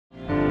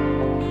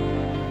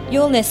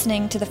You're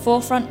listening to the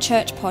Forefront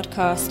Church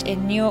podcast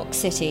in New York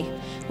City,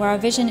 where our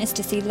vision is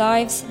to see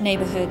lives,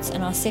 neighborhoods,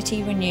 and our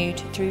city renewed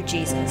through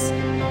Jesus. Hey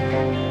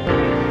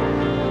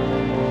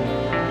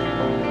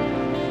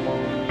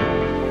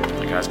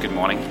guys, good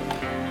morning.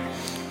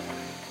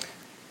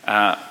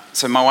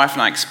 So my wife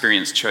and I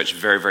experience church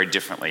very, very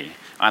differently.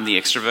 I'm the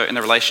extrovert in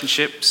the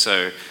relationship,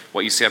 so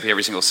what you see up here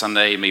every single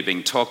Sunday, me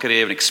being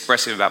talkative and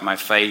expressive about my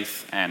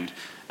faith and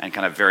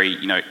kind of very,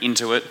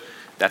 into it,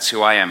 that's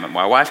who I am. But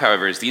my wife,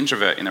 however, is the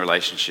introvert in the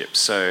relationship.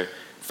 So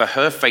for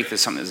her, faith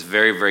is something that's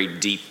very, very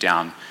deep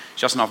down.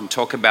 She doesn't often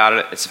talk about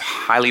it. It's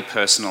highly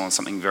personal and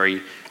something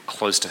very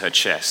close to her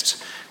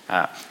chest.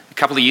 A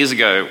couple of years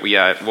ago, we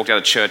walked out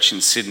of church in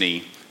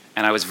Sydney,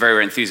 and I was very,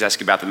 very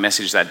enthusiastic about the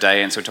message that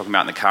day, and so we were talking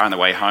about it in the car on the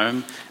way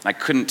home. And I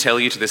couldn't tell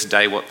you to this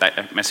day what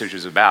that message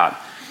was about.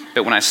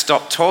 But when I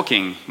stopped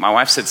talking, my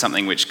wife said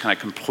something which kind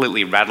of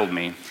completely rattled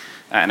me,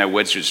 and her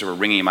words just were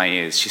ringing in my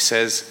ears. She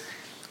says,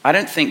 "I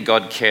don't think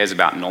God cares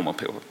about normal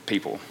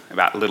people,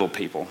 about little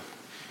people."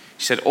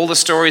 She said, all the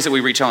stories that we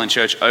retell in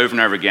church over and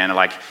over again are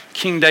like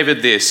King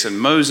David this, and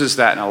Moses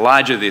that, and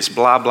Elijah this,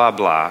 blah, blah,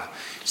 blah.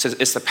 She says,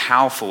 it's the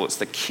powerful, it's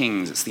the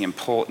kings, it's the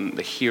important,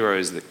 the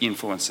heroes, the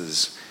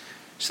influencers.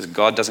 She says,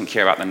 God doesn't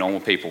care about the normal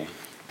people.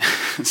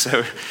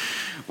 So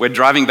we're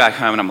driving back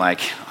home, and I'm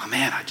like, oh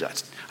man, I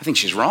think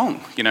she's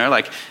wrong, and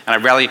I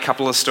rally a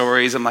couple of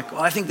stories. I'm like,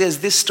 well, I think there's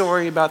this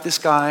story about this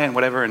guy and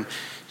whatever, and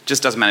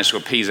just doesn't manage to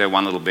appease her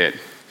one little bit.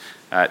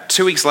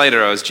 2 weeks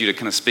later, I was due to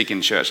kind of speak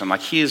in church. I'm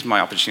like, here's my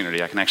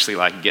opportunity. I can actually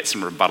get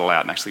some rebuttal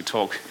out and actually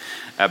talk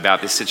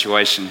about this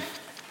situation.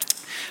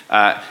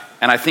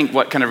 And I think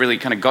what really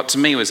got to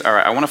me was, all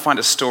right, I want to find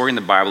a story in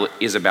the Bible that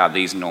is about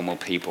these normal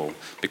people,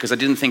 because I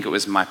didn't think it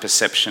was my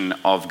perception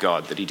of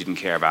God that he didn't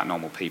care about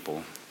normal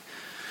people.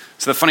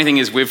 So the funny thing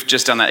is, we've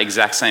just done that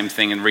exact same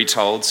thing and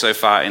retold so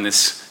far in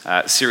this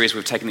series.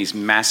 We've taken these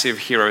massive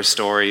hero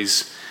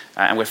stories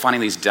and we're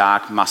finding these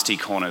dark, musty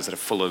corners that are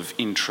full of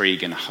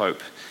intrigue and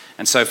hope.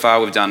 And so far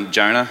we've done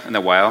Jonah and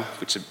the whale,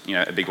 which is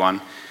a big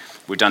one.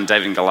 We've done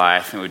David and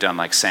Goliath, and we've done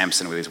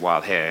Samson with his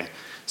wild hair.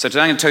 So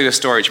today I'm going to tell you a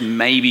story which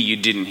maybe you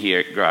didn't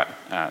hear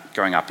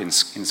growing up in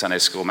Sunday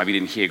school. Maybe you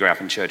didn't hear growing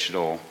up in church at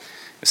all.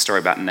 A story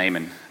about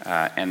Naaman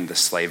and the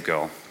slave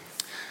girl.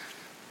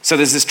 So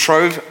there's this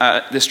trope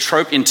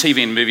in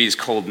TV and movies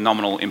called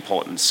nominal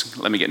importance.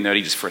 Let me get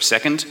nerdy just for a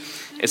second.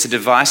 It's a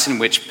device in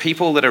which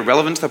people that are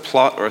relevant to the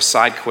plot or a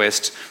side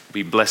quest will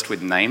be blessed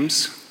with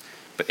names,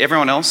 but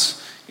everyone else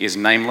is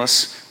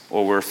nameless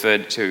or we're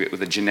referred to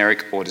with a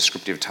generic or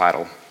descriptive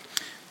title.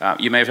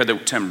 You may have heard the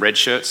term red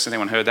shirts.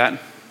 Anyone heard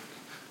that?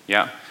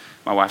 Yeah.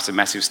 My wife's a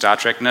massive Star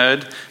Trek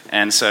nerd,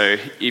 and so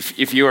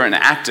if you were an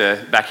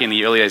actor back in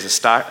the early days of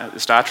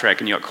Star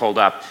Trek and you got called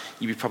up,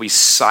 you'd be probably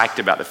psyched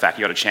about the fact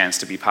you got a chance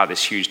to be part of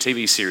this huge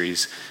TV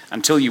series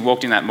until you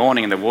walked in that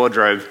morning and the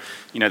wardrobe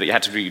that you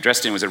had to be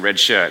dressed in was a red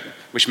shirt,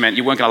 which meant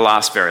you weren't going to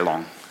last very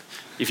long.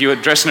 If you were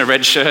dressed in a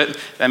red shirt,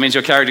 that means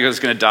your character was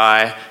going to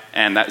die,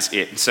 and that's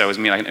it. So it was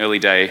an early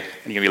day,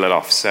 and you're going to be let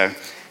off. So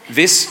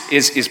this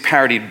is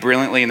parodied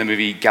brilliantly in the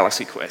movie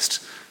Galaxy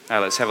Quest.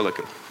 Let's have a look.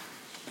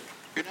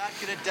 You're not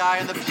going to die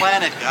on the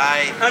planet,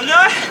 guy. I'm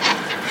not?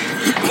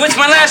 What's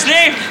my last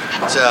name?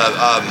 It's,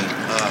 I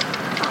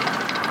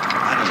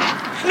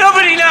don't know.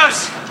 Nobody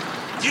knows.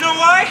 Do you know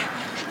why?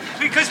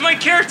 Because my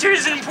character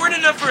isn't important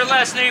enough for a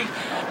last name.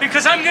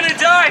 Because I'm going to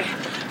die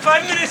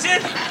 5 minutes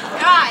in.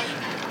 Guy,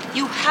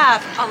 you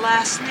have a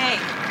last name.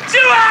 Do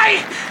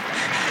I?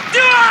 Do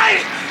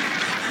I?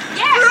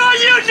 Yes. For all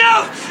you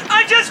know,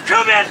 I'm just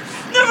crewman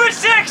number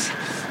 6.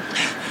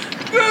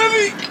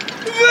 Bobby!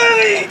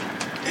 Bobby!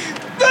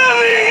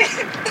 Bobby!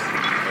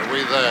 Are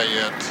we there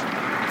yet?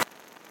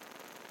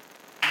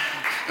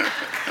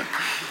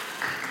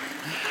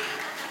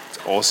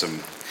 It's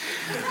awesome.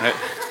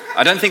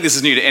 I don't think this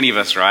is new to any of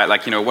us, right?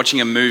 Watching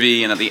a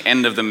movie, and at the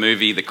end of the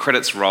movie, the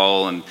credits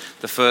roll, and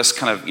the first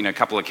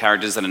couple of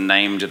characters that are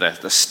named are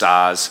the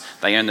stars.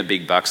 They earn the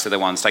big bucks. They're the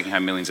ones taking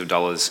home millions of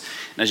dollars.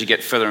 And as you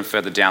get further and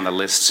further down the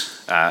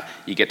list,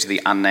 you get to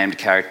the unnamed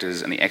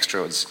characters and the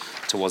extras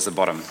towards the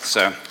bottom.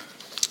 So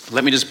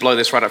let me just blow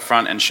this right up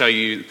front and show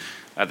you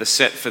the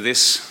set for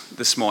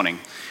this morning.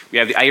 We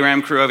have the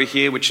Aram crew over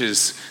here, which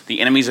is the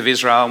enemies of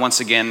Israel,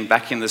 once again,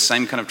 back in the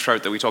same kind of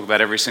trope that we talk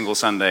about every single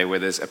Sunday, where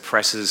there's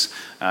oppressors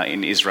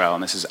in Israel,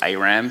 and this is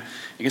Aram.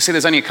 You can see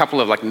there's only a couple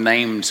of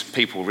named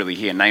people really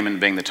here, Naaman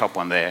being the top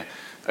one there.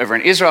 Over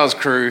in Israel's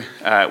crew,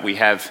 we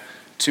have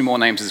 2 more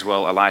names as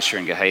well, Elisha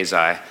and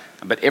Gehazi,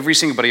 but every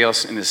single body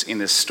else in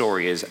this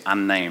story is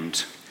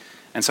unnamed.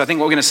 And so I think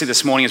what we're going to see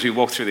this morning as we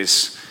walk through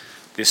this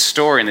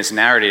story and this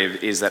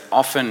narrative is that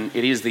often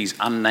it is these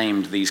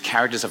unnamed, these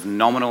characters of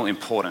nominal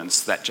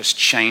importance that just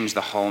change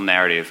the whole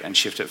narrative and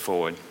shift it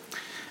forward.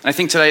 And I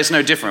think today it's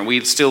no different. We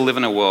still live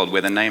in a world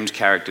where the named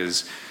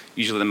characters,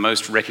 usually the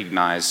most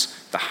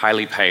recognized, the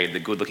highly paid, the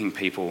good-looking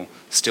people,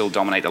 still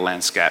dominate the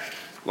landscape,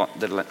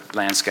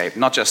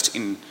 not just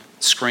in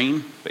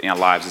screen, but in our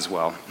lives as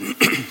well.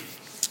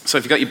 So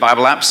if you've got your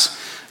Bible apps,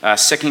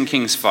 2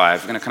 Kings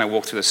 5, we're going to kind of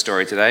walk through the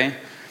story today.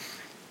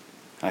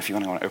 If you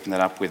want to open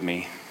that up with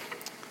me.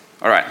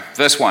 All right,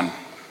 verse 1.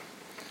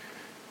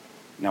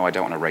 No, I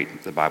don't want to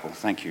rate the Bible.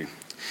 Thank you.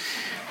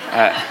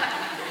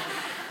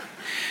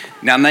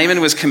 Now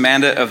Naaman was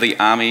commander of the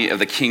army of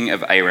the king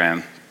of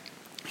Aram.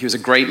 He was a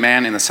great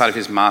man in the sight of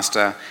his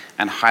master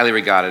and highly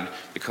regarded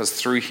because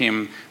through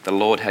him the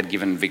Lord had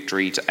given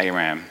victory to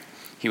Aram.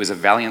 He was a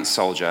valiant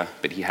soldier,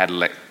 but he had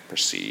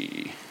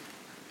leprosy.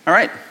 All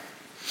right.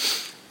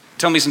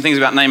 Tell me some things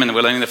about Naaman that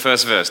we're learning in the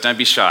first verse. Don't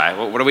be shy.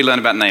 What do we learn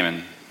about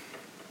Naaman?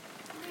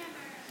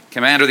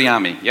 Commander of the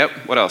army. Yep.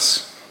 What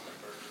else?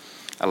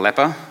 A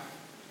leper.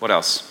 What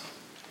else?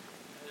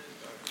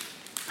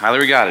 Highly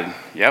regarded.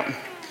 Yep.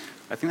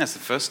 I think that's the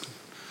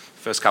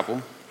first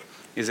couple.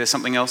 Is there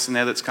something else in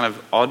there that's kind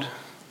of odd?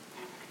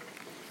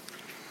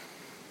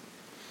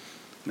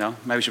 No?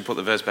 Maybe we should put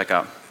the verse back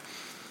up.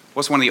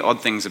 What's one of the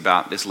odd things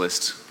about this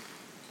list?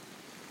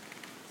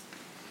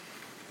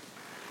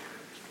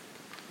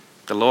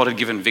 The Lord had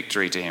given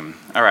victory to him.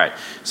 All right.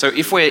 So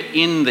if we're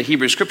in the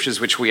Hebrew Scriptures,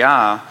 which we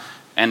are,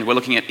 and we're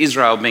looking at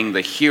Israel being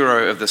the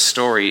hero of the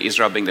story,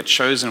 Israel being the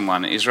chosen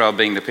one, Israel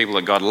being the people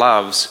that God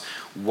loves,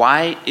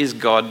 why is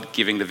God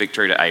giving the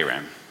victory to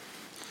Aram?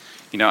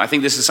 You know, I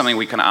think this is something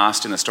we kind of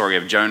asked in the story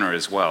of Jonah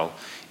as well.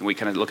 And we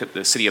kind of look at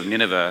the city of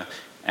Nineveh,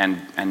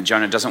 and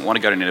Jonah doesn't want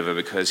to go to Nineveh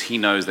because he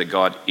knows that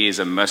God is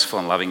a merciful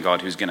and loving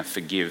God who's going to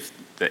forgive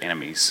the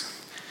enemies.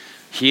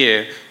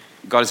 Here,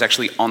 God is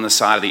actually on the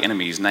side of the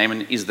enemies.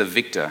 Naaman is the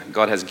victor.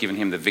 God has given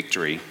him the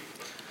victory.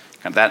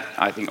 And that,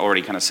 I think,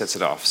 already kind of sets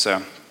it off.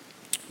 So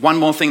one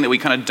more thing that we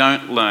kind of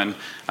don't learn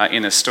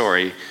in this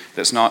story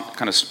that's not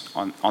kind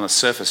of on the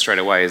surface straight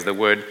away is the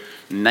word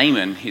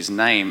Naaman, his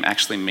name,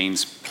 actually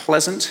means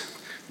pleasant,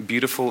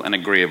 beautiful, and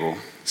agreeable.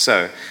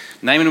 So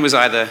Naaman was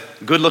either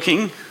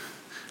good-looking,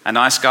 a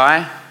nice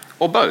guy,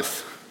 or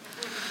both.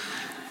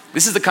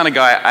 This is the kind of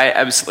guy I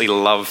absolutely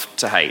love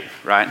to hate,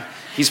 right?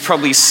 He's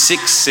probably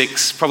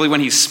 6'6", probably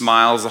when he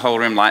smiles, the whole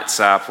room lights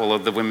up, all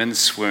of the women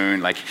swoon.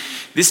 Like,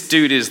 this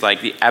dude is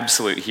like the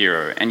absolute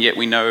hero. And yet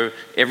we know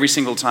every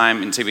single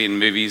time in TV and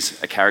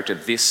movies, a character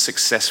this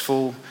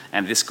successful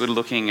and this good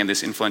looking and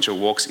this influential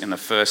walks in the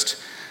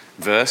first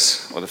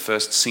verse or the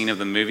first scene of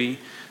the movie,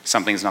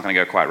 something's not going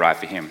to go quite right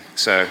for him.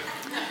 So,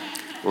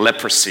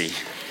 leprosy.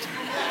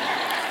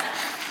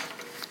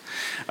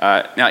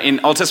 Now,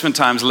 in Old Testament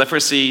times,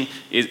 leprosy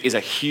is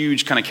a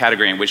huge kind of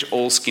category in which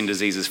all skin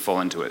diseases fall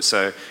into it.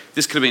 So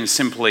this could have been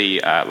simply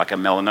like a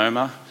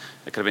melanoma.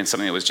 It could have been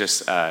something that was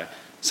just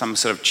some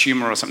sort of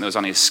tumor or something that was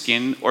on his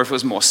skin. Or if it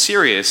was more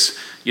serious,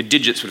 your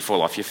digits would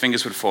fall off, your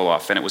fingers would fall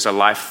off, and it was a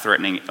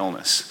life-threatening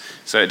illness.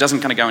 So it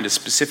doesn't kind of go into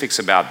specifics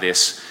about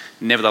this.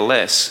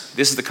 Nevertheless,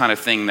 this is the kind of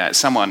thing that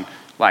someone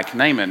like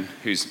Naaman,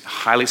 who's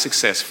highly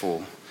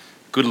successful,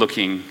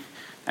 good-looking,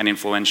 and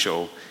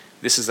influential,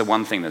 this is the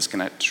one thing that's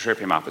going to trip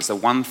him up. It's the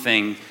one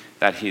thing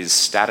that his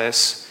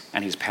status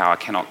and his power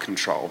cannot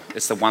control.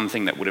 It's the one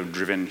thing that would have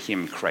driven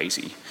him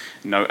crazy.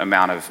 No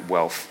amount of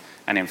wealth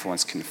and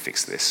influence can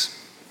fix this.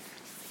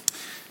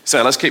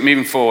 So let's keep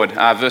moving forward.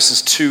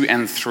 Verses 2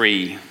 and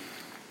 3.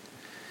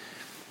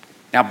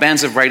 Now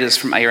bands of raiders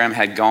from Aram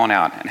had gone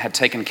out and had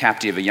taken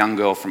captive a young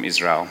girl from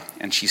Israel,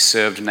 and she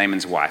served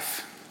Naaman's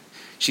wife.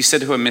 She said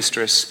to her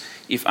mistress,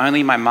 "If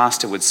only my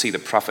master would see the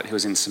prophet who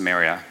is in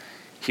Samaria,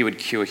 he would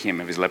cure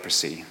him of his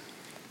leprosy."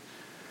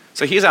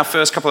 So here's our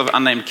first couple of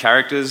unnamed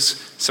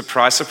characters.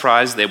 Surprise,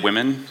 surprise, they're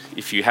women.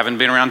 If you haven't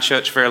been around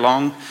church very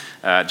long,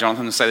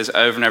 Jonathan will say this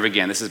over and over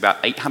again. This is about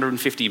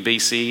 850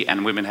 BC,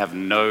 and women have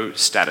no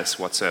status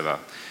whatsoever.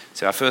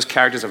 So our first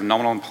characters of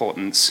nominal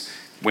importance,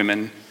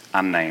 women,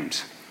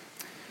 unnamed.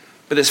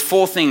 But there's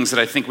four things that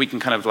I think we can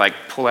kind of like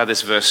pull out of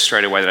this verse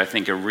straight away that I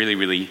think are really,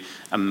 really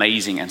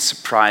amazing and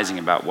surprising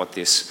about what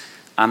this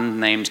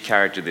unnamed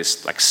character,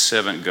 this like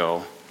servant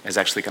girl, has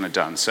actually kind of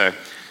done. So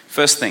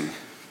first thing,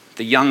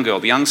 the young girl,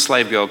 the young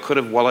slave girl could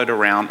have wallowed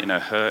around in her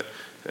hurt,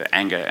 her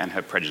anger, and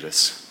her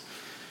prejudice.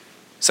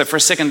 So for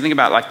a second, think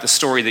about like the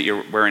story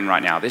that we're in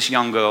right now. This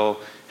young girl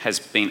has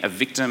been a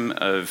victim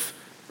of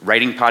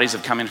raiding parties that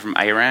have come in from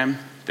Aram.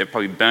 They've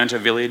probably burnt her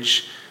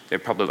village.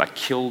 They've probably like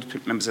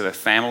killed members of her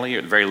family, or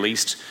at the very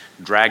least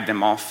dragged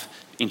them off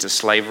into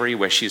slavery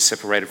where she's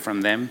separated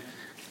from them.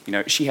 You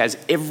know, she has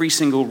every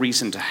single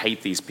reason to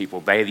hate these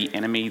people. They're the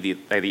enemy,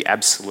 they're the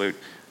absolute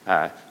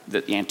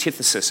the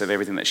antithesis of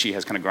everything that she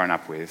has kind of grown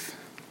up with.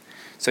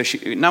 So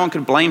no one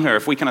could blame her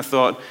if we kind of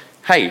thought,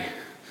 hey,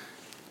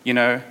 you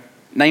know,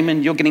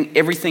 Naaman, you're getting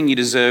everything you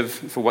deserve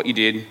for what you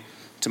did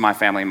to my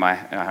family and my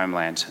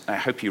homeland. I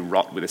hope you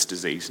rot with this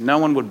disease. No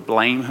one would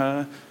blame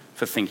her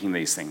for thinking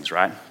these things,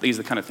 right? These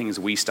are the kind of things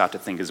we start to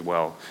think as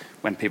well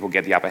when people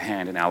get the upper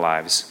hand in our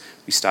lives.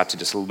 We start to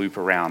just loop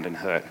around and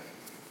hurt.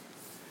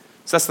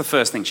 So that's the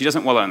first thing. She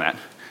doesn't wallow in that.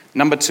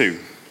 Number two,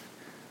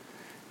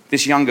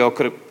 this young girl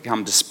could have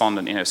become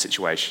despondent in her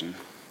situation.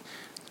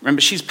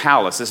 Remember, she's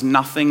powerless. There's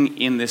nothing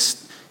in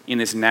this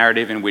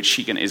narrative in which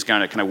she is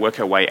going to kind of work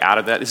her way out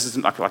of that. This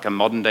isn't like a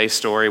modern day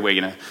story where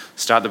you're going to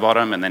start at the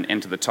bottom and then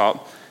enter the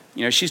top.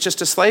 You know, she's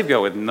just a slave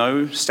girl with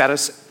no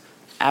status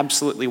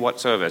absolutely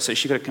whatsoever. So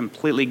she could have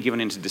completely given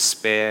into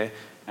despair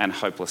and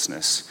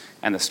hopelessness,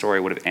 and the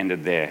story would have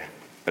ended there,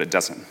 but it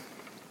doesn't.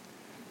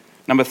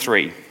 Number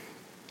 3,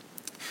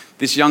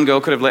 this young girl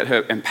could have let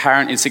her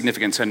apparent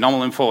insignificance, her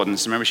nominal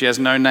importance, remember she has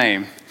no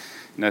name,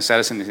 no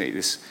status in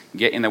this,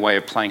 get in the way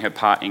of playing her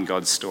part in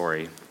God's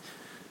story.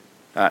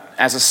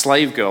 As a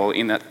slave girl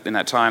in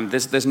that time,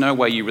 there's no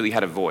way you really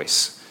had a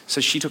voice.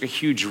 So she took a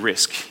huge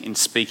risk in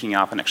speaking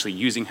up and actually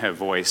using her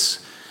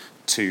voice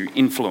to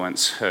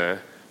influence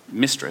her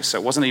mistress. So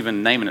it wasn't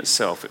even Naaman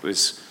itself, it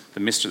was the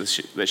mistress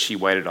that she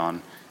waited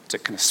on to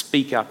kind of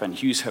speak up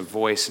and use her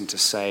voice and to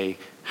say,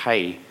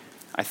 hey,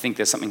 I think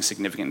there's something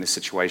significant in this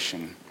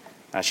situation.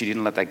 She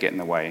didn't let that get in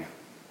the way.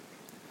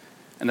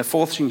 And the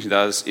fourth thing she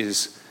does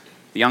is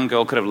the young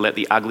girl could have let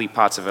the ugly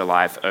parts of her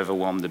life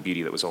overwhelm the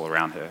beauty that was all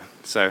around her.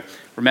 So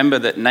remember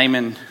that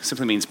Naaman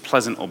simply means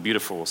pleasant or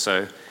beautiful.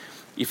 So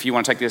if you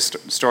want to take this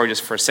story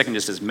just for a second,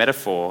 just as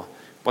metaphor,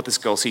 what this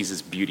girl sees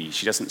is beauty.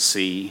 She doesn't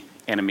see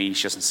enemy,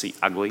 she doesn't see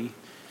ugly.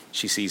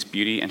 She sees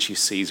beauty, and she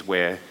sees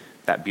where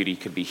that beauty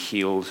could be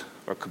healed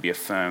or it could be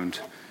affirmed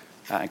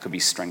and could be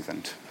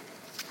strengthened.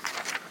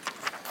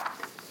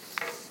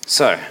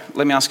 So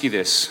let me ask you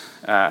this.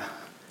 Have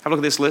a look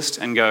at this list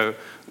and go,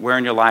 where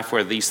in your life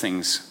were these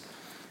things,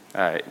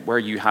 where are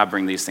you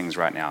harboring these things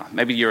right now?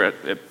 Maybe you're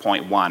at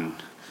point 1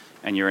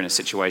 and you're in a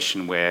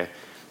situation where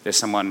there's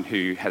someone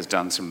who has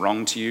done some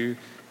wrong to you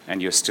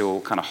and you're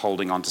still kind of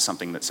holding on to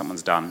something that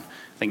someone's done.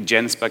 I think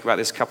Jen spoke about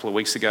this a couple of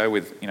weeks ago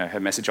with her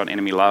message on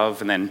enemy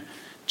love, and then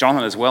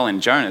Jonathan as well in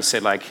Jonah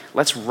said,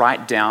 let's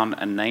write down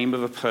a name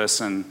of a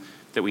person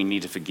that we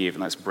need to forgive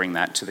and let's bring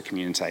that to the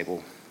communion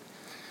table.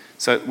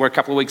 So we're a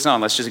couple of weeks on,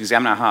 let's just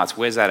examine our hearts.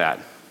 Where's that at?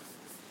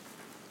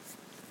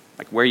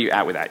 Where are you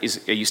at with that?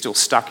 Are you still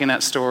stuck in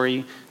that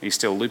story? Are you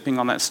still looping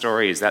on that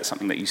story? Is that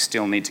something that you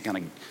still need to kind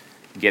of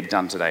get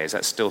done today? Is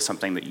that still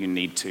something that you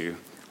need to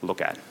look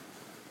at?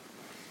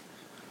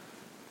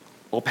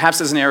 Or perhaps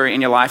there's an area in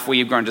your life where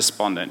you've grown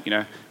despondent.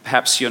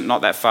 Perhaps you're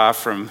not that far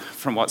from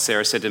what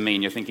Sarah said to me,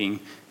 and you're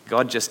thinking,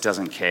 God just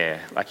doesn't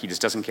care. He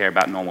just doesn't care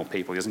about normal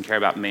people. He doesn't care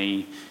about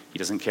me. He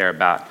doesn't care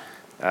about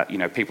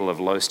people of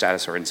low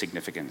status or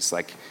insignificance.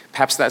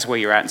 Perhaps that's where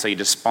you're at, and so you're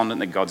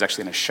despondent that God's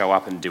actually going to show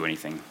up and do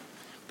anything.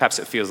 Perhaps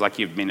it feels like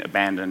you've been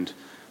abandoned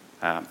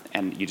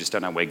and you just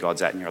don't know where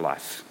God's at in your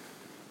life.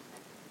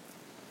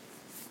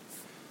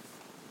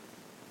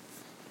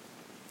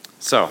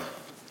 So,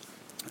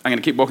 I'm going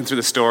to keep walking through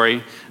the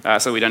story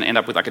so we don't end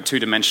up with a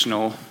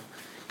two-dimensional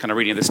kind of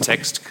reading of this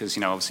text, because,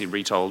 obviously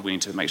retold, we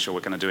need to make sure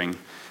we're kind of doing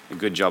a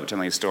good job at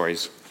telling these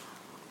stories.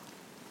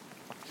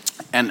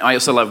 And I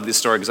also love this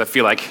story because I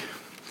feel like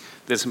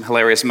there's some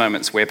hilarious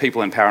moments where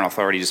people in power and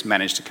authority just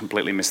manage to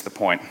completely miss the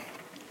point.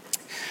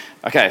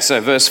 Okay, so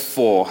verse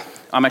 4.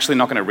 I'm actually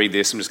not going to read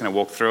this. I'm just going to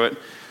walk through it.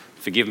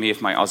 Forgive me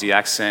if my Aussie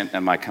accent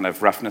and my kind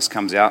of roughness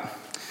comes out.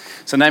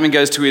 So Naaman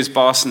goes to his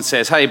boss and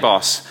says, hey,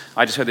 boss,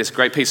 I just heard this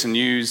great piece of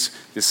news,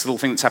 this little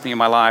thing that's happening in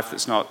my life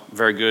that's not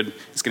very good.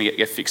 It's going to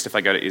get fixed if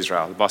I go to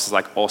Israel. The boss is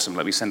like, awesome,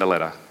 let me send a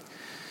letter.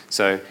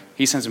 So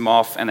he sends him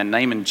off, and then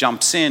Naaman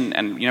jumps in,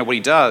 and what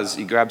he does?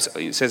 He grabs,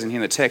 it says in here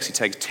in the text, he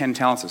takes 10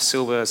 talents of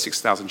silver,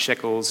 6,000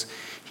 shekels.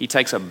 He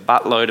takes a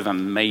buttload of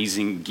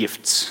amazing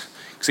gifts.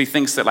 Because he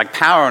thinks that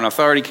power and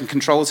authority can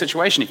control the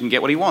situation. He can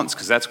get what he wants,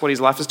 because that's what his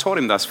life has taught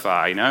him thus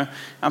far.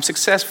 I'm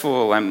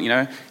successful,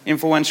 I'm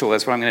influential,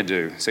 that's what I'm going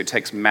to do. So he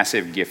takes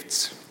massive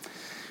gifts.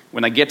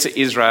 When they get to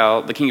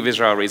Israel, the king of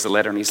Israel reads the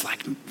letter and he's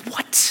like,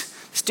 what?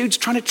 This dude's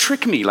trying to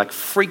trick me.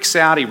 Freaks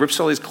out, he rips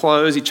all his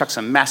clothes, he chucks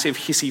a massive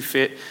hissy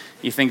fit.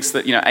 He thinks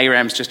that,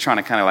 Aram's just trying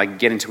to kind of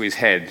get into his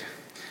head.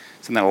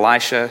 So then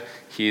Elisha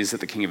hears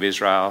that the king of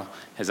Israel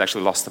has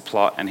actually lost the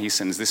plot, and he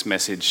sends this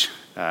message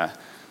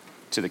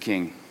to the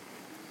king.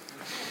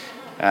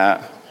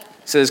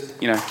 Says,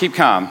 keep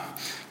calm.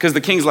 Because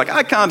the king's like,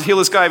 I can't heal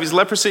this guy of his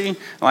leprosy.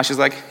 Elisha's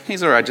like,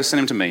 he's all right, just send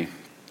him to me.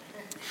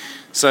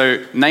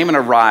 So Naaman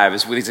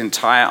arrives with his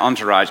entire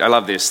entourage. I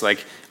love this.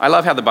 I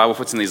love how the Bible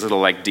puts in these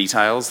little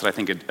details that I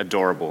think are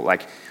adorable.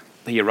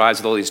 He arrives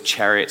with all his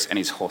chariots and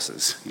his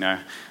horses.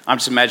 I'm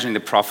just imagining the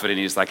prophet in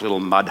his little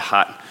mud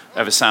hut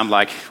over some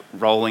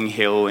rolling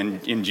hill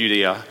in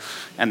Judea,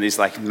 and this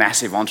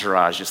massive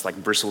entourage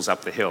just bristles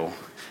up the hill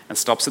and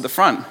stops at the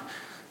front.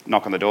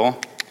 Knock on the door.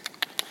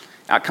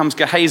 Out comes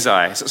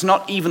Gehazi. So it's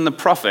not even the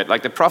prophet.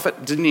 The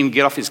prophet didn't even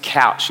get off his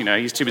couch.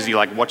 He's too busy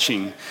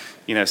watching,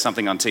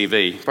 something on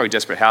TV. Probably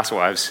Desperate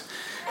Housewives.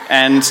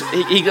 And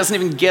he doesn't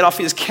even get off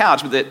his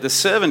couch. But the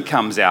servant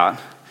comes out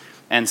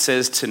and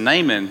says to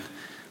Naaman,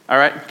 all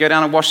right, go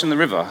down and wash in the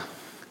river.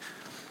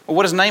 Well,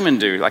 what does Naaman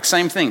do?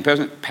 Same thing.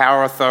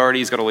 Power, authority.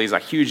 He's got all these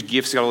huge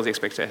gifts. He's got all these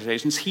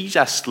expectations. He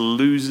just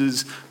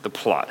loses the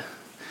plot.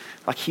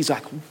 He's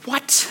like,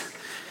 what?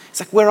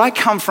 It's where I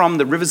come from,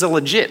 the rivers are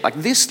legit.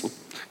 This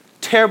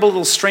terrible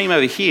little stream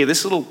over here,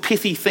 this little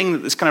pithy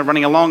thing that's kind of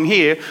running along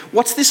here,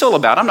 what's this all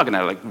about? I'm not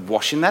going to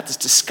wash in that. That's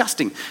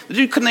disgusting. The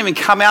dude couldn't even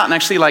come out and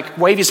actually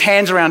wave his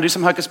hands around, do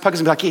some hocus pocus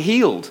and be like, you're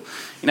healed.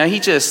 He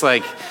just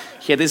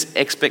he had this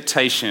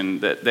expectation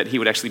that he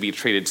would actually be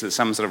treated to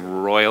some sort of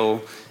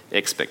royal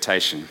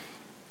expectation.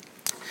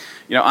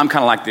 You know, I'm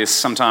kind of like this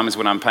sometimes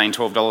when I'm paying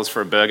 $12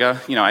 for a burger.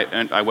 You know,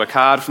 I work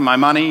hard for my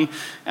money,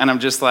 and I'm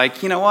just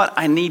like, you know what?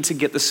 I need to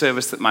get the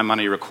service that my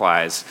money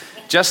requires.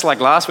 Just like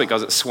last week, I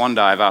was at Swan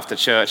Dive after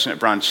church and at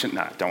brunch.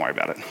 No, don't worry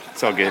about it.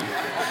 It's all good.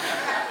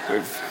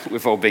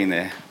 We've all been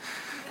there.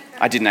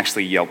 I didn't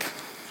actually yelp.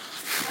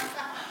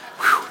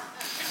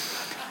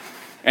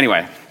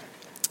 Anyway,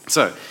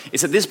 so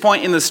it's at this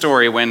point in the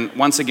story when,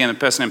 once again, a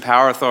person in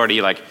power authority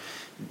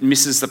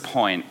misses the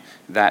point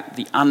that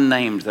the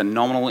unnamed, the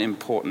nominal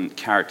important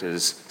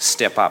characters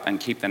step up and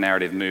keep the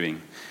narrative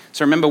moving.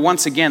 So remember,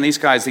 once again, these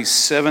guys, these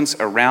servants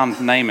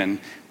around Naaman,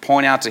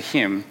 point out to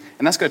him,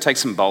 and that's going to take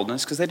some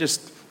boldness because they're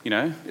just, you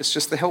know, it's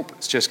just the help.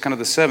 It's just kind of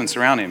the servants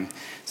around him.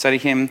 Say to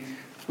him,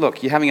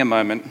 look, you're having a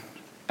moment.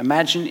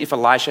 Imagine if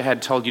Elisha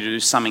had told you to do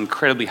some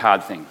incredibly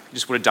hard thing. You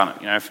just would have done it.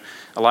 You know, if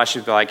Elisha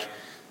would be like,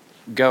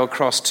 go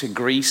across to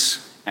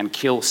Greece and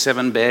kill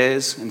 7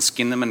 bears and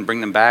skin them and bring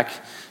them back.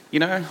 You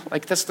know,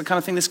 like that's the kind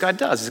of thing this guy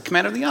does. He's the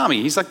commander of the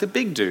army. He's like the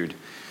big dude.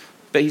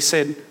 But he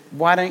said,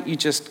 why don't you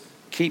just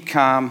keep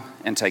calm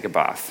and take a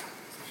bath?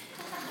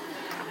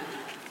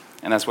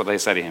 And that's what they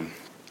say to him.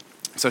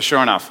 So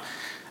sure enough,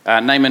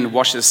 Naaman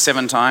washes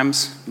 7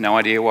 times. No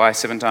idea why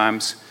 7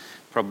 times.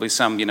 Probably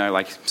some, you know,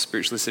 like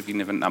spiritually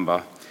significant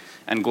number.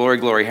 And glory,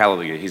 glory,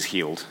 hallelujah, he's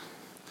healed.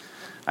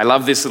 I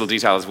love this little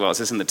detail as well. It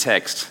says in the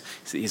text,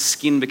 his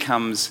skin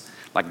becomes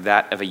like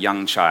that of a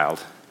young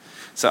child.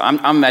 So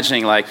I'm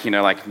imagining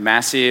like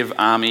massive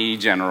army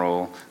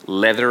general,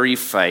 leathery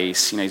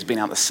face. You know, he's been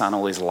out in the sun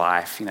all his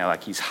life. You know,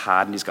 like he's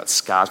hardened, he's got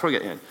scars. Probably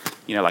got,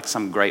 you know, like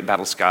some great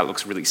battle scar that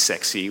looks really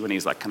sexy when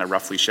he's like kind of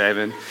roughly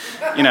shaven.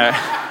 You know,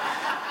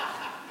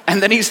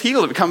 and then he's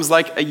healed. It becomes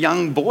like a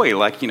young boy,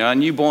 like, you know, a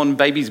newborn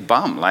baby's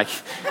bum. Like,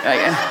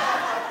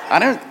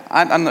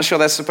 I'm not sure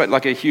that's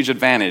like a huge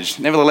advantage.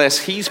 Nevertheless,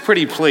 he's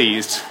pretty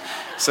pleased.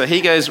 So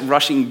he goes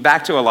rushing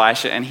back to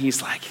Elisha, and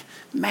he's like,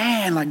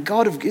 man, like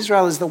God of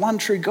Israel is the one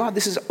true God.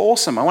 This is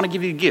awesome. I want to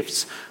give you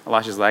gifts.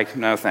 Elisha's like,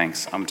 no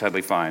thanks. I'm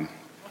totally fine.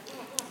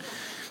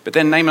 But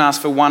then Naaman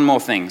asks for one more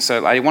thing.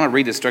 So I want to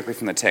read this directly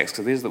from the text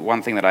because this is the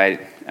one thing that I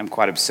am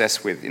quite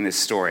obsessed with in this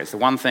story. It's the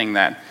one thing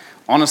that,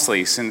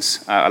 honestly,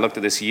 since I looked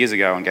at this years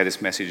ago and gave this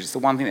message, it's the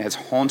one thing that has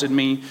haunted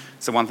me.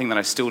 It's the one thing that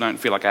I still don't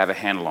feel like I have a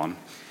handle on.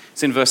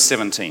 It's in verse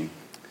 17. It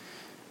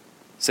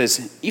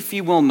says, if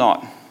you will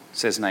not,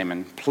 says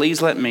Naaman,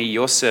 please let me,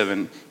 your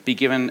servant, be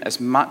given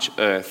as much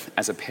earth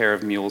as a pair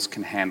of mules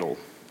can handle.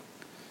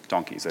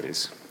 Donkeys, that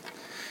is.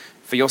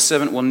 For your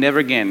servant will never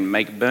again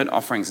make burnt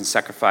offerings and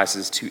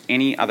sacrifices to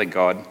any other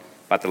god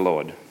but the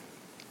Lord.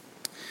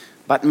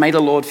 But may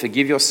the Lord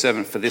forgive your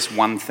servant for this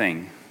one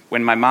thing.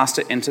 When my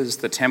master enters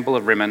the temple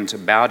of Rimmon to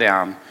bow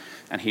down,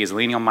 and he is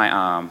leaning on my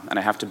arm, and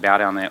I have to bow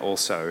down there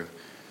also,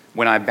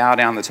 when I bow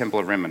down the temple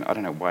of Rimmon, I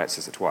don't know why it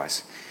says it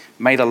twice,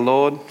 may the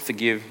Lord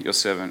forgive your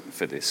servant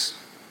for this.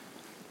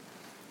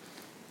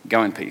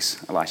 Go in peace,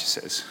 Elisha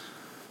says.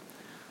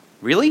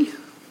 Really?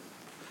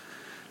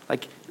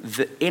 Like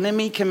the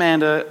enemy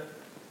commander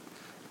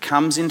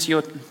comes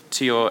into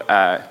your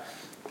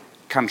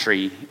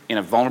country in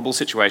a vulnerable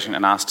situation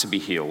and asks to be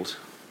healed.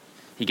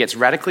 He gets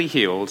radically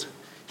healed.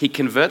 He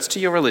converts to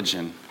your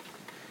religion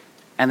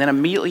and then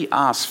immediately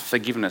asks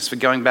forgiveness for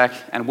going back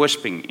and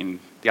worshipping in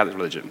the other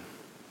religion.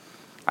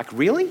 Like,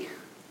 really?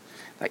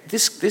 Like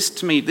this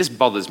to me, this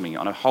bothers me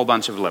on a whole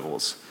bunch of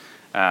levels.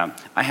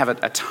 I have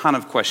a ton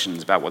of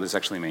questions about what this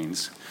actually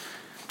means.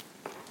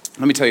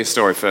 Let me tell you a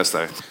story first,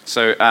 though.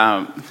 So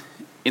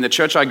in the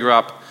church I grew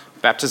up,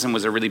 baptism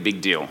was a really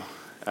big deal.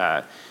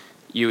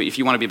 If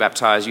you want to be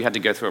baptized, you had to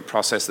go through a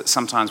process that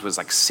sometimes was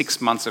like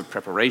 6 months of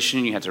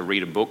preparation. You had to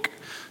read a book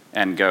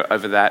and go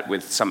over that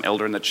with some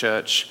elder in the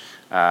church.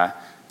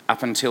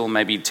 Up until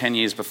maybe 10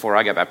 years before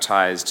I got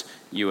baptized,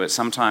 you were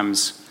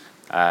sometimes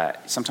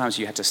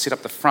you had to sit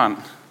up the front,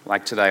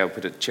 like today. I'll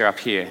put a chair up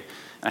here.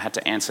 I had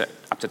to answer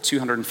up to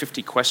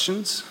 250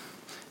 questions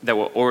that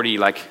were already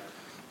like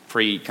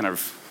kind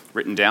of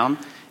written down.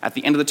 At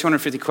the end of the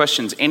 250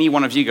 questions, any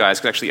one of you guys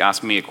could actually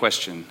ask me a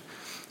question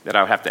that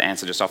I would have to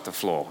answer just off the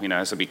floor. You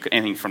know, so it'd be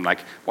anything from like,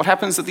 what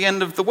happens at the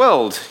end of the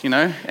world? You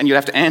know, and you'd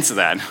have to answer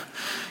that.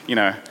 You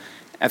know,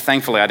 and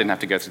thankfully I didn't have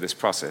to go through this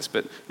process.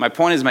 But my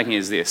point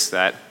is this,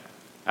 that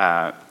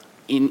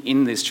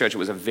in this church it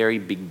was a very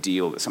big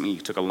deal. That something you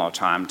took a lot of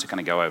time to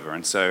kind of go over.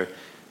 And so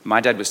my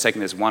dad was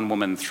taking this one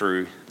woman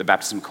through the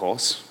baptism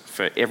course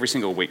for every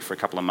single week for a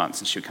couple of months,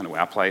 and she would come to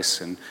our place,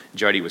 and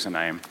Jody was her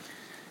name.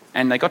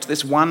 And they got to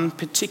this one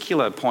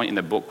particular point in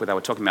the book where they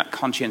were talking about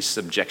conscientious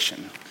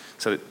objection.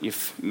 So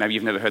if maybe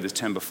you've never heard this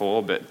term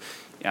before, but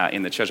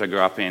in the church I grew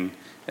up in,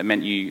 it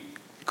meant you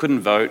couldn't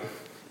vote,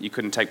 you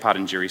couldn't take part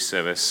in jury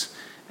service,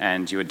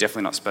 and you were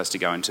definitely not supposed to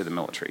go into the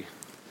military.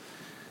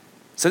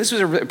 So this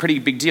was a pretty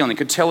big deal, and you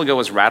could tell the girl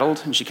was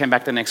rattled, and she came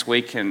back the next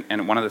week,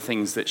 and one of the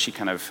things that she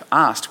kind of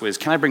asked was,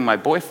 can I bring my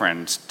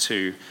boyfriend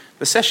to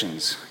the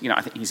sessions? You know,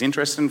 I think he's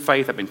interested in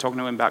faith. I've been talking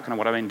to him about kind of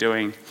what I've been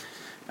doing.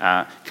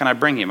 Can I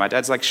bring him? My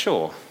dad's like,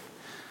 sure.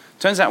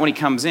 Turns out when he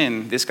comes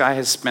in, this guy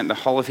has spent the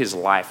whole of his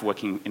life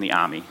working in the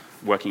army,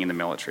 working in the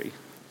military.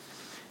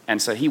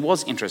 And so he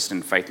was interested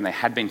in faith, and they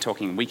had been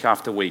talking week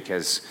after week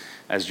as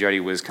Jody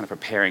was kind of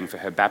preparing for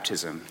her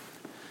baptism.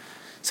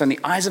 So in the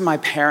eyes of my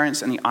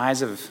parents and the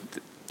eyes of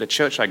the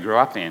church I grew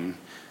up in,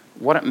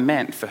 what it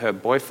meant for her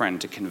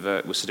boyfriend to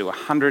convert was to do a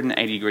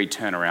 180-degree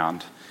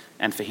turnaround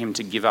and for him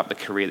to give up the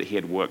career that he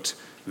had worked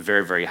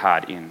very, very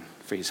hard in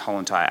for his whole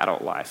entire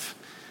adult life.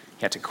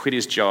 He had to quit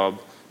his job,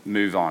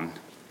 move on,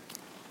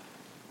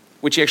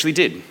 which he actually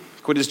did.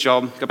 Quit his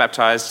job, got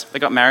baptized, they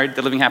got married,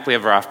 they're living happily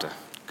ever after.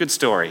 Good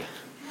story.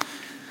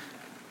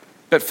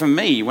 But for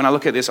me, when I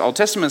look at this Old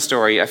Testament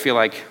story, I feel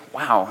like,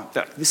 wow,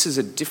 this is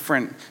a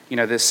different,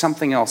 there's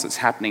something else that's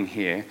happening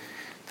here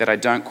that I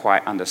don't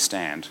quite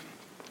understand.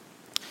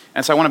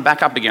 And so I want to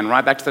back up again,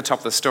 right back to the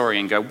top of the story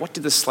and go, what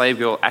did the slave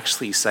girl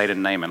actually say to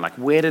Naaman? Like,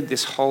 where did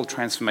this whole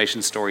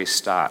transformation story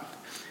start?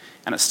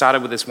 And it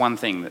started with this one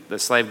thing that the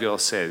slave girl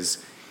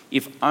says,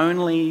 if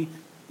only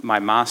my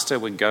master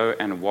would go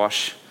and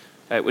wash,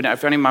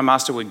 if only my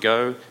master would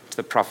go to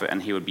the prophet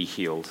and he would be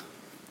healed.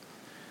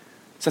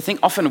 So I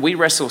think often we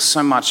wrestle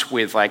so much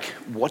with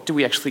what do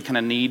we actually kind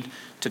of need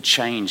to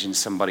change in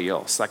somebody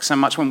else? Like so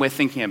much when we're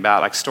thinking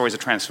about stories of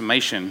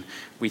transformation,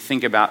 we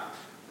think about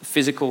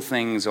physical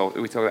things or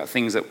we talk about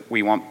things that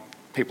we want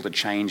people to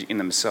change in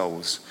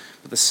themselves.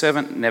 But the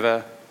servant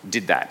never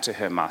did that to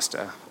her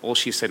master. All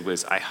she said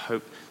was, I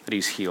hope that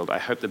he's healed. I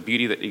hope the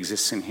beauty that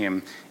exists in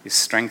him is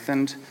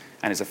strengthened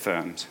and is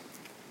affirmed.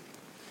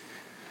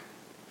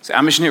 So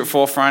our mission here at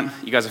Forefront,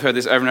 you guys have heard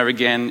this over and over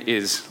again,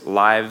 is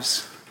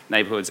lives,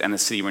 neighborhoods, and the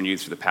city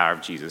renewed through the power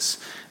of Jesus.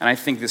 And I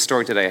think this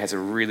story today has a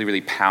really, really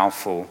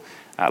powerful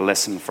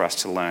lesson for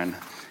us to learn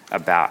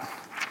about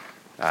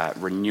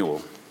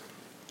renewal.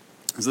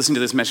 I was listening to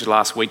this message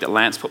last week that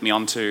Lance put me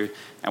onto,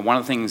 and one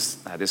of the things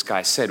this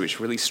guy said, which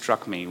really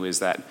struck me, was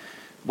that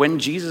when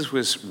Jesus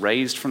was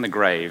raised from the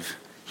grave,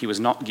 he was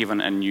not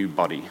given a new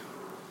body.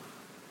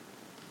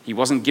 He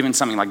wasn't given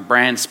something like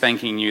brand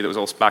spanking new that was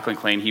all sparkling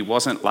clean. He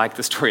wasn't like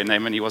the story of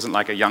Naaman. He wasn't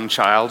like a young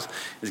child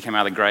as he came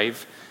out of the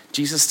grave.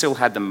 Jesus still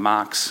had the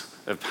marks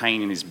of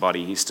pain in his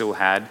body. He still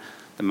had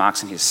the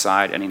marks in his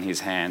side and in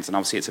his hands. And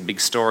obviously it's a big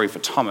story for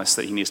Thomas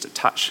that he needs to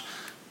touch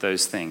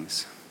those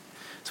things.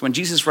 So when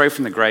Jesus rose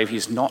from the grave,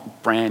 he's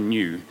not brand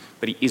new,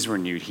 but he is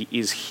renewed. He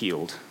is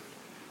healed.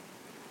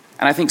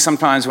 And I think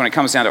sometimes when it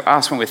comes down to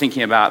us, when we're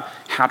thinking about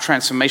how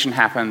transformation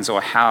happens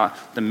or how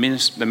the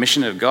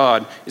mission of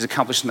God is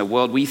accomplished in the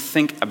world, we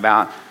think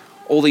about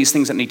all these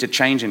things that need to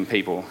change in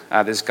people.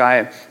 This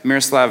guy,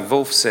 Miroslav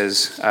Volf,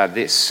 says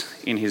this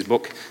in his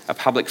book, A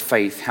Public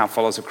Faith, How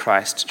Followers of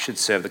Christ Should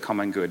Serve the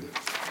Common Good.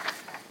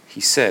 He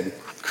said,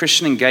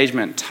 Christian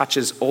engagement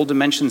touches all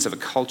dimensions of a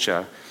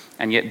culture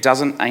and yet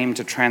doesn't aim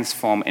to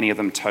transform any of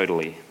them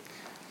totally.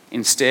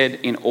 Instead,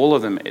 in all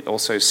of them, it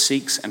also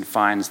seeks and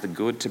finds the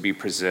good to be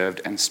preserved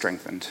and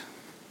strengthened.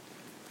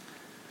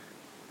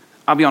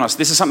 I'll be honest,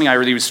 this is something I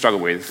really would struggle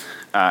with.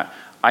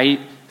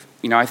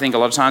 I think a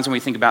lot of times when we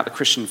think about the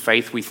Christian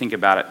faith, we think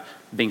about it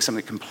being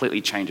something that completely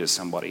changes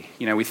somebody.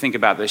 We think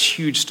about those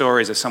huge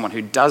stories of someone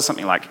who does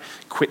something like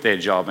quit their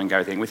job and go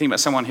everything. We think about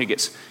someone who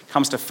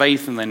comes to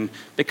faith and then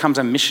becomes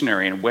a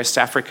missionary in West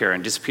Africa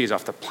and disappears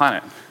off the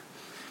planet.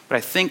 But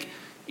I think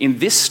in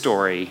this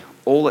story,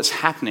 all that's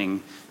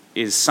happening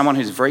is someone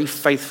who's very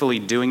faithfully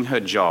doing her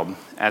job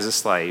as a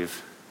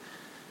slave,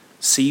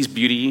 sees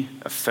beauty,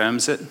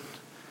 affirms it,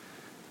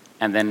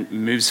 and then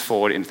moves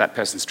forward into that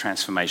person's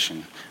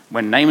transformation.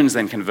 When Naaman's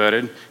then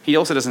converted, he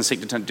also doesn't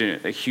seek to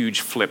do a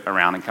huge flip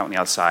around and come on the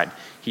outside.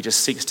 He just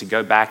seeks to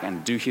go back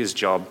and do his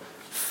job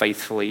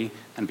faithfully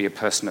and be a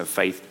person of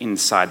faith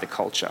inside the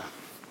culture.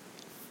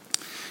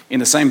 In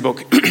the same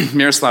book,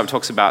 Miroslav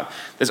talks about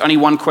there's only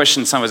one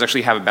question some of us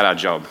actually have about our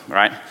job,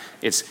 right?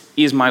 It's,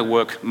 is my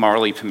work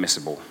morally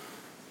permissible?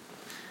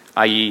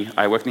 I.e.,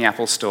 I work in the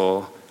Apple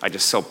store, I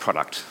just sell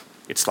product.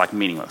 It's like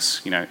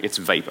meaningless, it's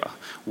vapor.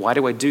 Why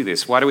do I do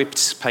this? Why do we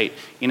participate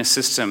in a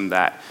system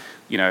that,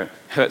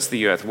 hurts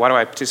the earth? Why do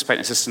I participate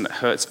in a system that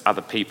hurts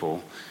other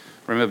people?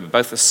 Remember,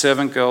 both the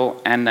servant girl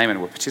and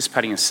Naaman were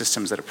participating in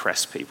systems that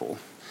oppress people.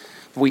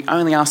 We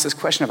only ask this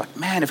question of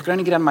man, if I could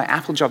only get out of my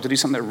Apple job to do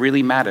something that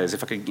really matters,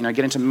 if I could, get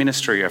into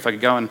ministry, or if I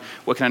could go and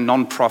work in a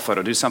non-profit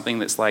or do something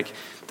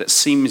that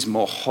seems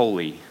more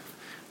holy,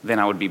 then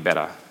I would be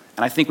better.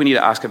 And I think we need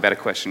to ask a better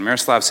question.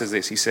 Miroslav says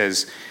this, he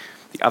says,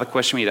 the other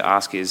question we need to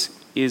ask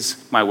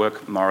is my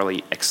work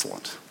morally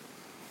excellent?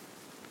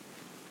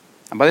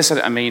 And by this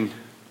I mean,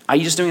 are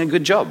you just doing a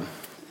good job?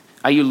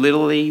 Are you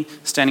literally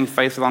standing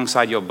faith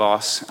alongside your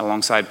boss,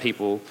 alongside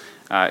people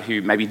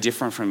who may be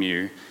different from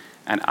you,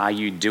 and are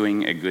you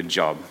doing a good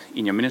job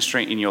in your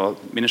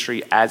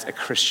ministry as a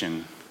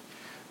Christian?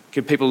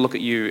 Could people look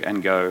at you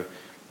and go,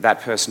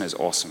 that person is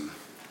awesome.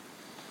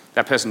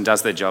 That person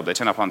does their job, they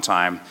turn up on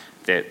time,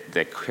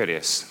 they're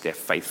courteous, they're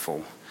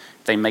faithful.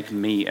 They make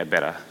me a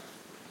better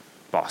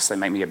boss, they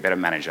make me a better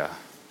manager.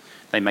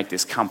 They make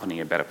this company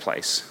a better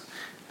place.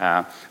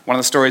 One of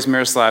the stories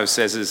Miroslav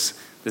says is,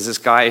 there's this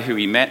guy who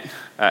he met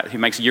who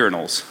makes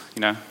urinals,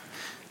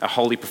 a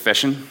holy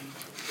profession.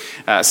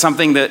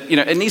 Something that,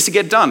 it needs to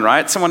get done,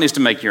 right? Someone needs to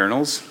make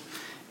urinals.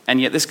 And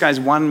yet this guy's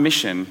one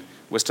mission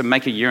was to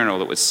make a urinal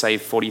that would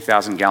save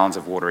 40,000 gallons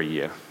of water a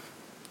year.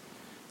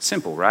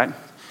 Simple, right?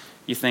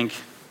 You think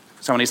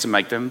someone needs to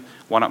make them,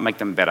 why not make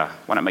them better?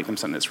 Why not make them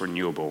something that's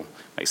renewable,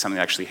 make something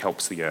that actually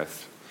helps the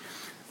earth?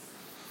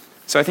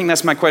 So I think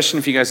that's my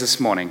question for you guys this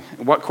morning.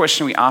 What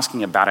question are we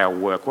asking about our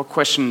work? What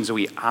questions are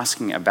we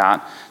asking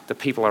about the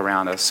people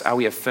around us? Are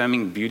we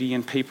affirming beauty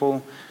in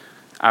people?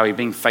 Are we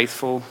being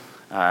faithful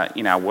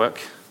in our work?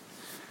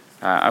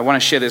 I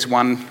want to share this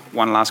one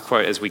last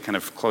quote as we kind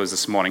of close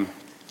this morning.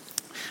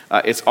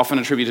 It's often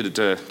attributed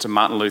to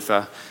Martin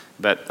Luther,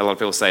 but a lot of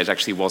people say it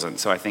actually wasn't.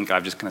 So I think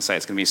I'm just going to say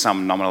it's going to be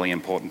some nominally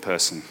important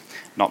person,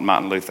 not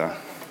Martin Luther.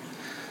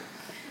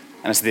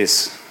 And it's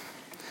this: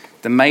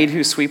 the maid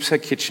who sweeps her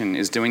kitchen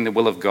is doing the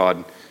will of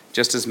God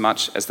just as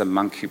much as the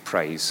monk who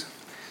prays.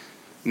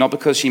 Not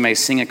because she may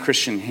sing a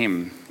Christian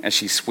hymn as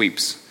she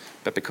sweeps,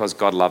 but because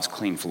God loves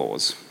clean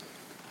floors.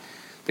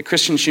 The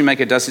Christian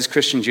shoemaker does his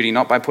Christian duty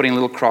not by putting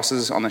little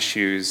crosses on the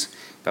shoes,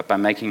 but by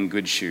making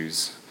good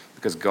shoes,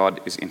 because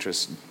God is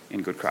interested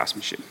in good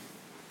craftsmanship.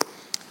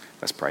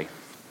 Let's pray.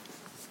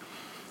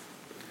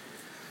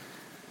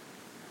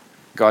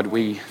 God,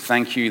 we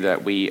thank you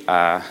that we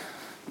are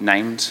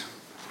named,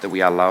 that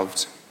we are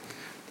loved,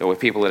 that we're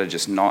people that are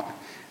just not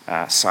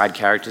side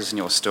characters in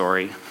your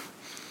story,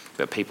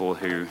 but people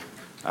who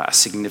are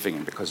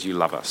significant because you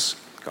love us,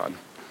 God.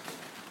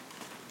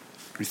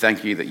 We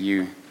thank you that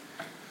you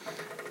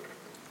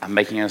are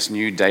making us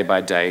new day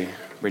by day,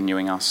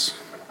 renewing us.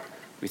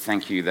 We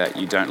thank you that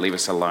you don't leave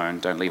us alone,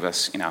 don't leave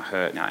us in our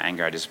hurt, in our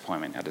anger, our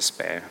disappointment, our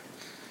despair.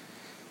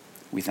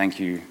 We thank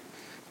you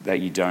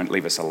that you don't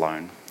leave us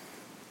alone.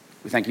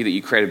 We thank you that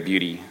you created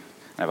beauty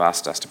and have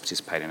asked us to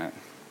participate in it.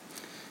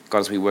 God,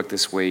 as we work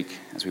this week,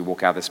 as we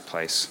walk out of this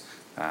place,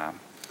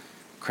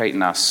 create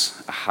in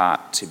us a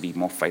heart to be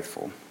more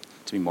faithful,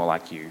 to be more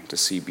like you, to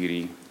see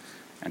beauty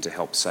and to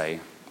help say,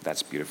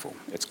 that's beautiful,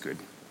 it's good.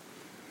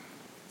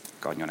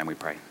 God, in your name we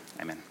pray.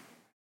 Amen.